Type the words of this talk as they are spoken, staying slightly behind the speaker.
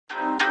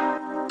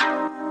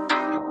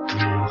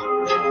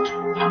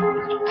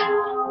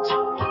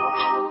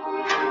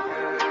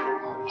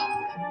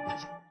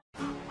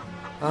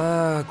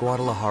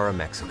Guadalajara,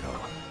 Mexico.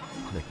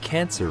 The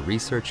cancer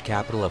research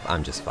capital of...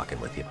 I'm just fucking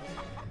with you.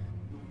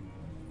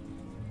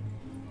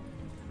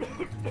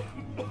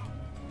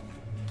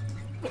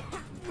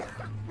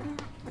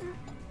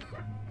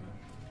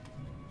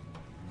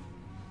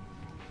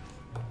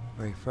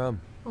 Where are you from?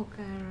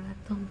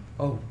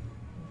 Oh,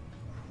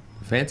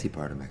 the fancy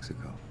part of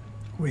Mexico.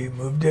 We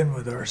moved in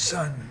with our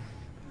son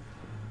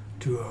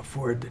to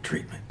afford the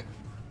treatment.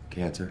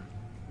 Cancer?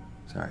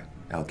 Sorry,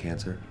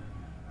 cancer?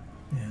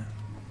 Yeah.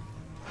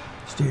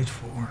 Stage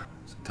 4.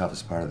 It's the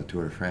toughest part of the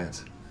Tour de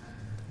France.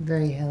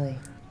 Very hilly.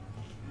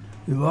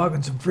 You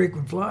logging some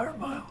frequent flyer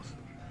miles?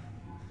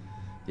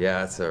 Yeah,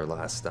 that's our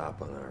last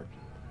stop on our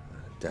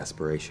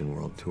Desperation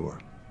World Tour.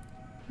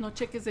 No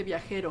cheques de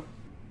viajero.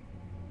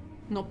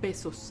 No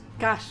pesos.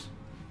 Cash.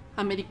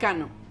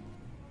 Americano.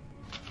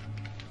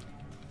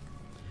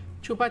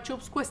 Chupa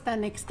chups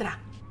cuestan extra.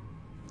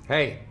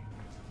 Hey!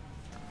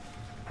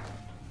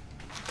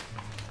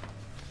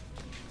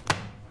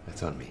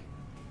 That's on me.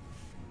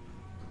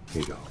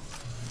 Here you go.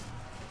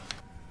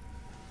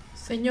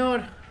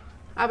 Señor,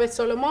 Ave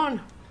Solomón.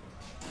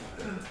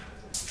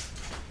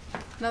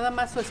 Nada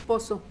más su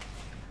esposo.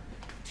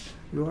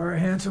 You are a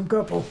handsome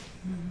couple.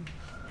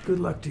 Good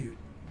luck to you.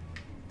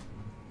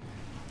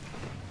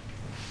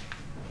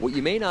 What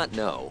you may not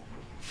know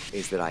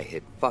is that I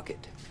hit fuck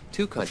it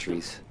 2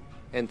 countries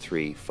and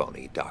 3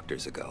 phony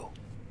doctors ago.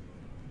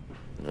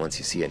 And once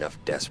you see enough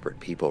desperate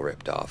people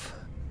ripped off,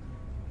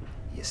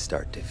 you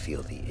start to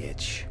feel the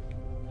itch.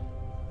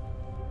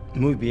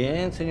 Muy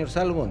bien, señor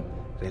Salomón.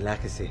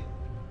 Relájese.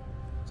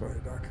 Sorry,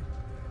 Doc.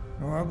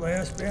 No habla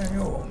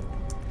español.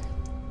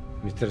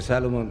 Mr.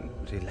 Salomón,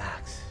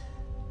 relax.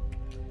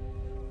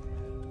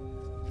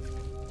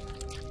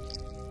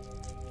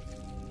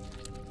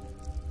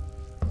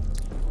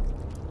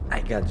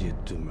 I got you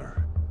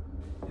tumor.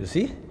 You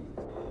see?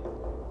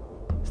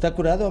 Está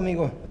curado,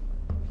 amigo.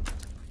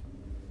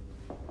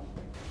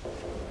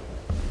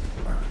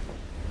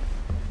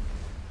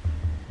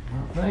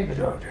 Well, thank you,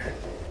 Doctor.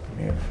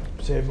 You've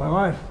saved my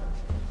life.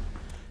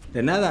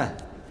 De nada.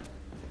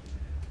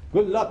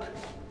 Good luck.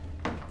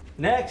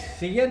 Next,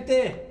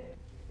 siguiente.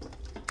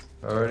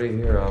 Already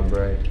here,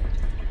 hombre.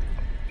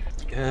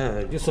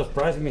 You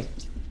surprised me.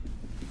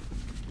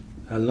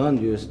 How long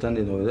you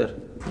standing over there?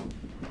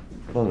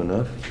 Long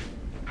enough.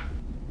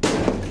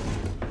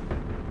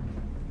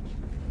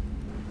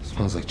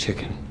 Smells like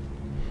chicken.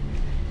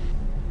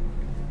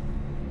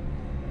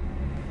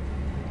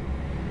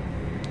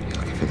 You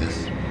looking for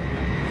this?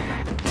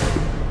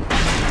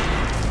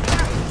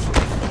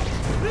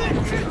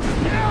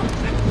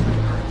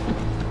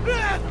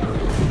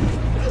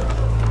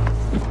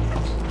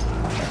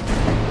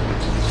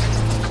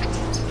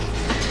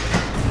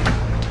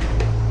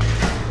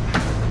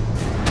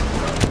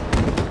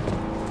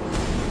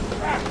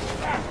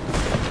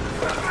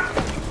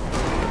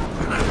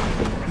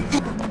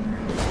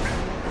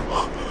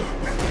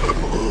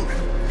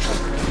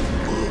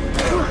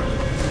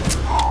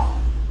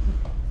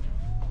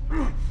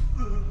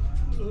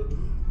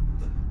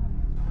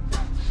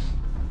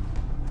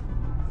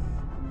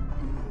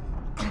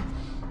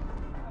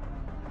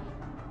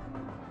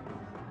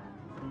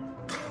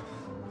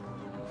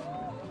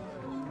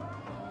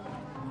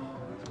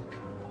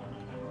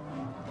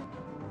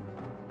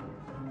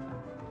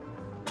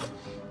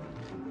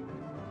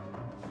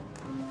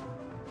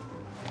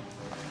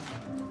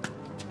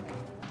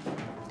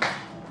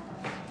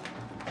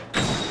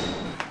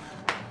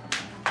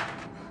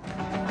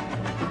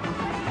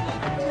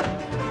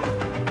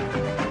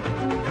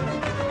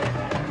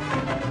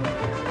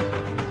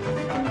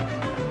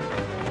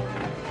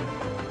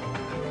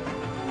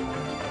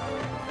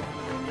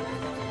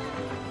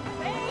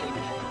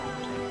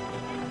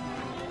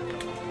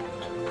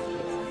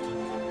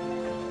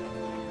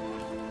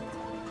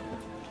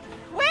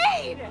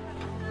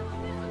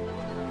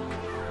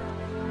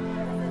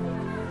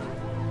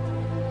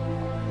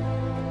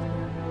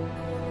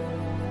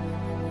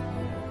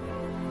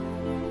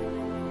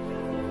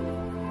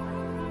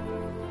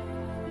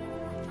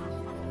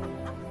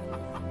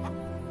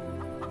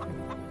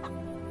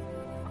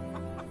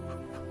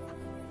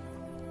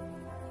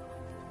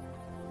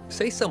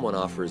 Say someone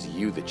offers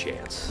you the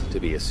chance to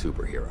be a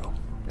superhero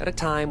at a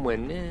time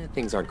when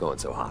things aren't going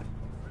so hot.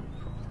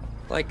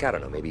 Like, I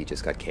don't know, maybe you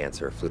just got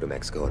cancer, flew to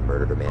Mexico and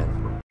murdered a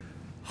man.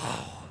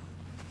 Oh,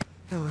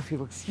 if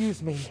you'll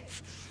excuse me,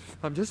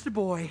 I'm just a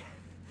boy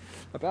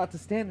about to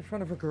stand in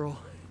front of a girl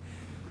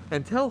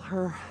and tell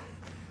her,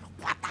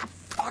 what the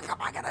fuck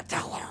am I gonna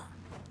tell her?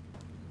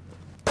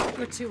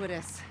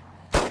 Gratuitous.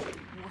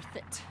 Worth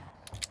it.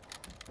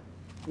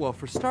 Well,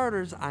 for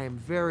starters, I am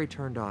very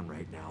turned on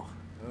right now.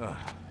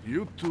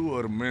 You two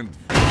are meant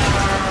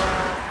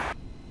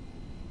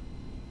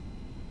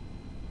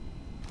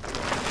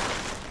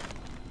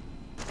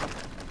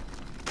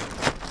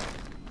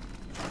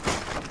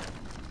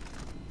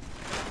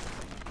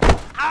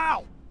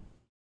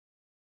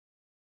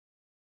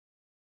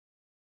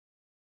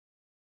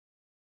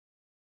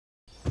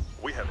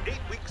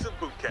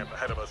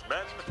ahead of us,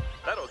 men.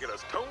 That'll get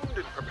us toned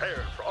and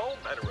prepared for all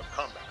manner of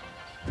combat.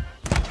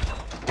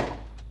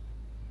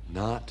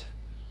 Not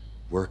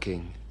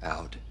working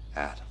out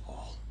at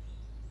all.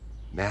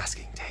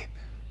 Masking tape.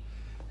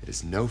 It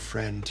is no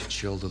friend to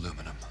chilled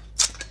aluminum.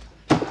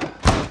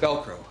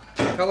 Velcro.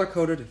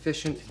 Color-coded,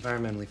 efficient,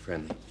 environmentally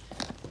friendly.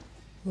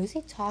 Who's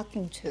he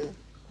talking to?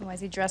 Why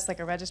is he dressed like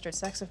a registered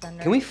sex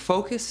offender? Can we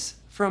focus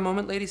for a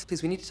moment, ladies?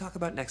 Please, we need to talk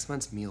about next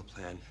month's meal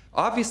plan.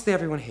 Obviously,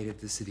 everyone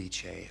hated the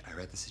ceviche. I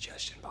read the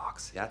suggestion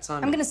box. That's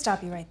on me. I'm gonna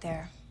stop you right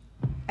there.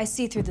 I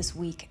see through this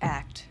weak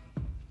act.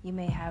 You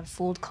may have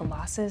fooled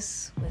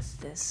Colossus with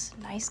this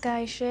nice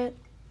guy shit,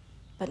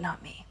 but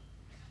not me.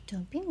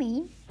 Don't be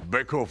mean.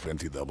 Back off,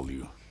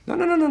 NTW. No.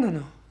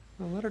 No,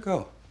 let her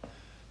go.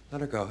 Let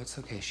her go. It's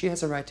okay. She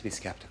has a right to be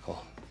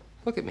skeptical.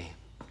 Look at me.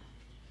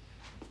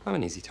 I'm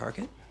an easy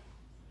target.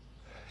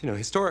 You know,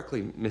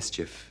 historically,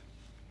 mischief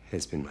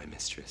has been my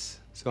mistress,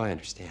 so I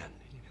understand.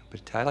 You know,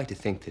 but I like to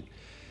think that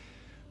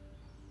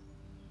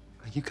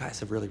you guys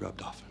have really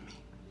rubbed off on me.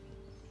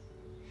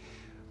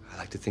 I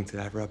like to think that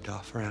I've rubbed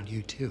off around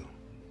you, too.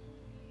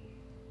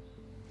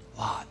 A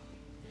lot.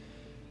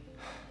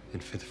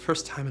 And for the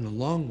first time in a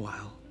long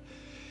while,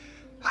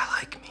 I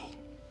like me.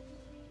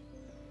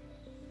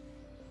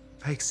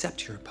 I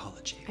accept your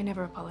apology. I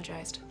never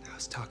apologized. I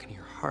was talking to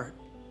your heart.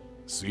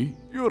 See?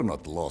 You're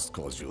not lost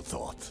cause you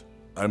thought.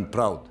 I'm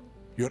proud.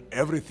 You're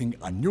everything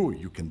I knew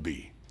you can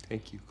be.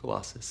 Thank you,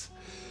 Colossus.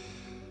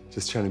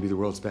 Just trying to be the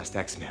world's best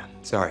X-Man.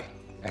 Sorry,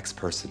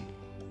 X-person.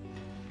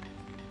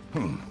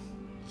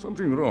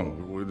 Something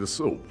wrong with the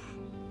soap.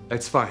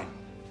 It's fine.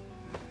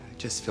 I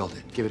just filled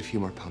it. Give it a few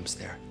more pumps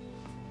there.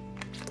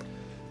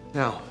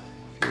 Now,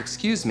 if you'll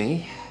excuse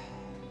me,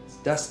 it's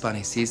dust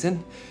bunny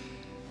season,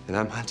 and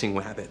I'm hunting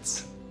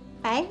rabbits.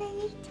 Bye,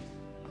 Nate.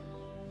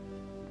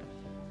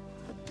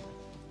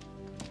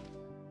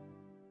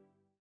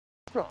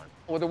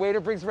 Or the waiter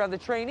brings around the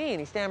trainee and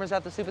he stammers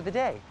out the soup of the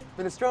day.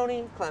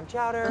 Minestrone, clam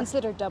chowder.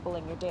 Consider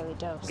doubling your daily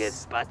dose.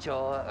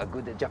 Gazpacho, a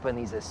good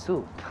Japanese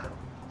soup.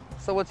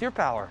 So what's your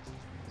power?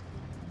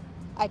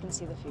 I can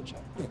see the future.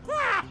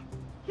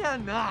 You're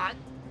not.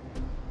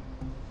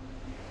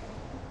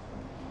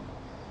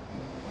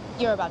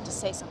 You're about to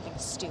say something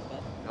stupid.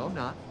 No, I'm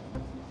not.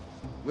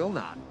 Will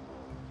not.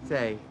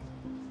 Say,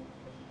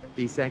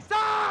 be sexy.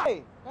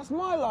 Hey! That's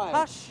my line.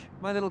 Hush,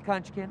 my little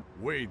conchkin.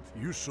 Wait,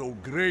 you show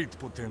great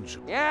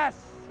potential. Yes,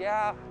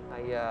 yeah.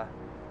 I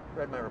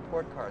read my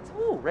report cards.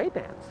 Ooh,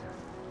 Ray-Bans.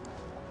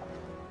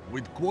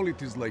 With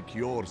qualities like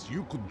yours,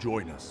 you could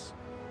join us.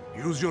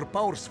 Use your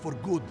powers for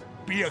good.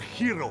 Be a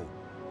hero.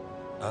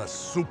 A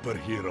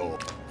superhero.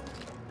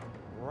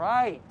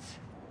 Right.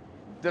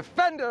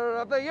 Defender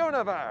of the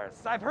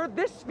universe. I've heard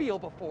this spiel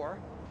before.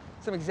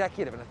 Some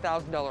executive in a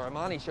 $1,000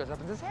 Armani shows up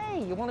and says,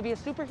 hey, you want to be a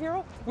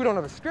superhero? We don't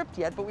have a script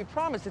yet, but we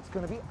promise it's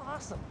going to be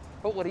awesome.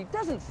 But what he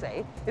doesn't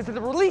say is that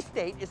the release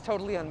date is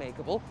totally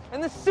unmakeable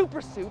and the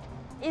super suit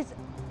is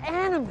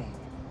animated.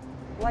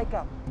 Like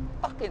a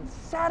fucking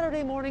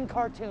Saturday morning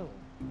cartoon.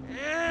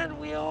 And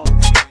we all...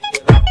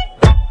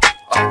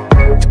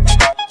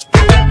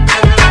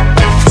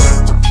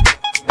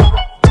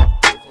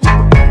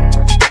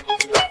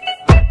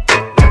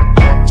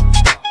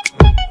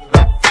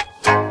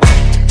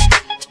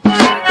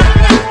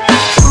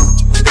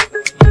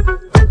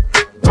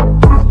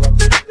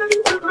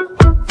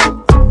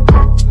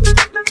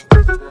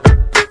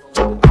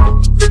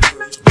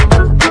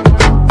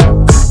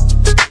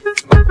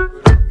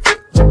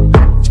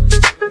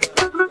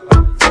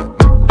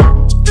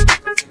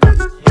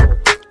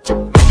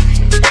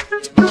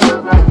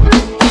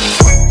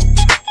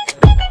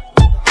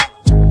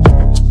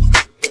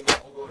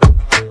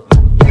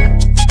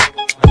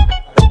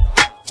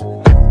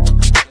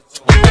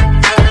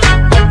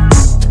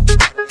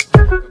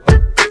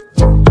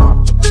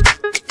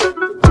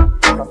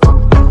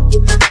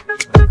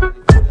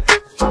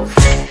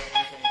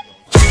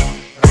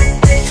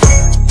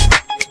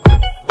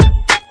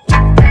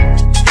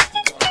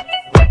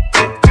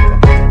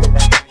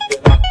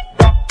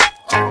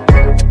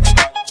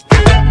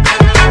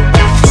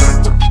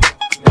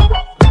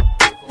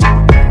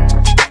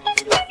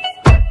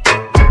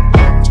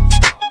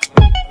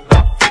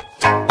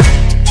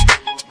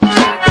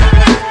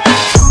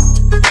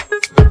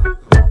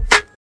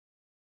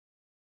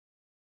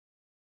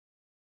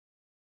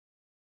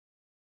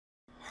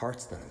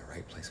 Heart's not in the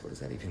right place. What does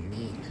that even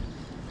mean?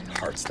 My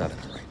heart's not in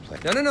the right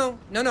place.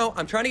 No.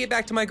 I'm trying to get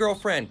back to my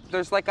girlfriend.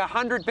 There's like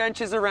 100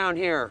 benches around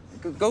here.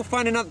 Go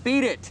find another.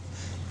 Beat it.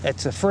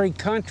 It's a free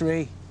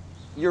country.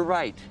 You're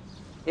right.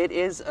 It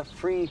is a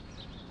free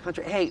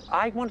country. Hey,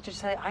 I wanted to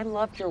say I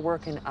loved your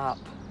working up.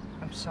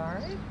 I'm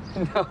sorry?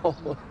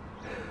 No.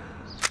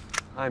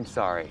 I'm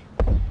sorry.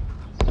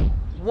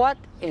 What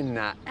in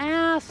the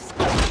ass?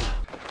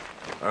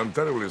 I'm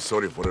terribly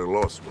sorry for your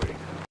loss, Wayne.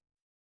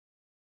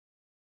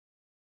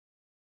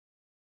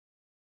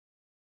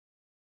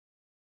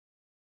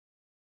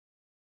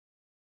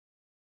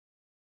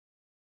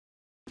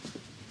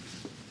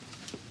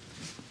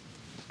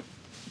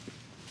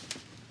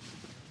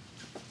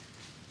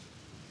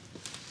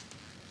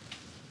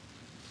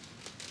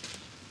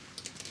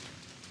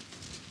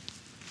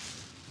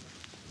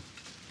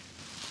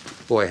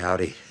 Boy,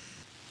 howdy.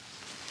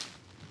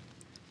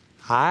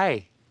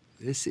 Hi.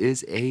 This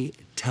is a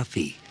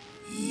toughie.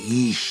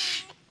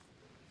 Yeesh.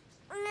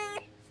 Oh,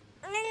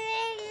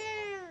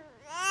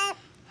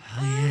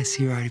 yes,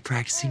 you're already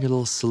practicing your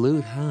little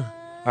salute, huh?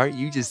 Aren't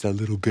you just a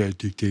little bad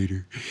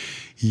dictator?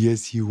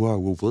 Yes, you are.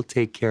 Well, we'll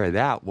take care of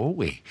that, won't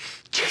we?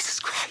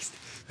 Jesus Christ.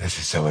 This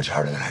is so much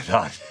harder than I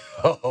thought.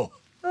 Oh,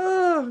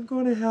 I'm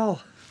going to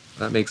hell.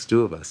 That makes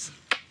two of us.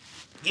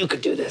 You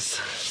could do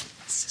this.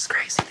 This is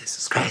crazy. This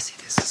is crazy.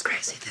 This is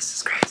crazy. This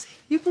is crazy.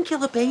 You can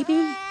kill a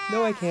baby.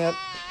 No, I can't.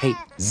 Hey,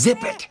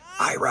 zip it,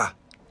 Ira.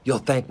 You'll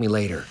thank me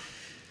later.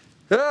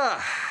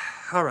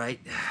 All right.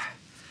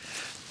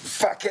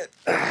 Fuck it.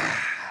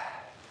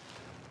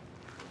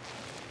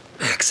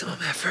 Maximum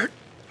effort.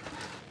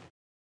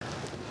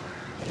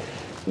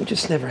 You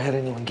just never had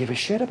anyone give a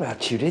shit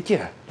about you, did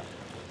you?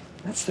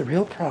 That's the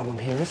real problem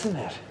here, isn't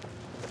it?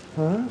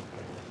 Huh?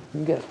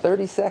 You got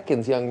 30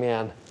 seconds, young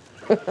man.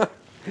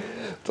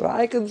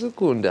 Drei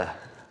Sekunden.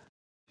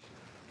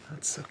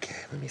 That's okay.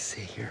 Let me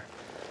see here.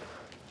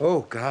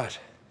 Oh, God.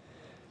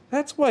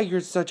 That's why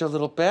you're such a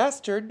little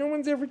bastard. No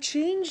one's ever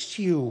changed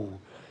you.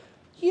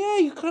 Yeah,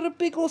 you got a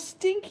big old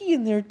stinky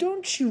in there,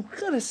 don't you?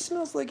 God, it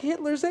smells like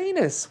Hitler's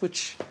anus,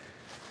 which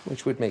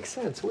would make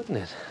sense, wouldn't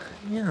it?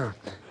 Yeah.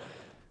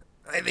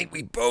 I think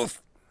we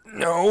both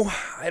know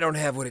I don't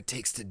have what it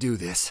takes to do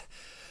this.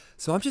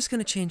 So I'm just going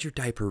to change your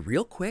diaper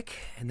real quick,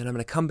 and then I'm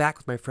going to come back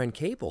with my friend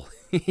Cable.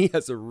 He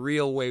has a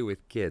real way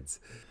with kids.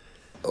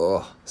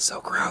 Oh,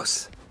 so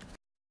gross.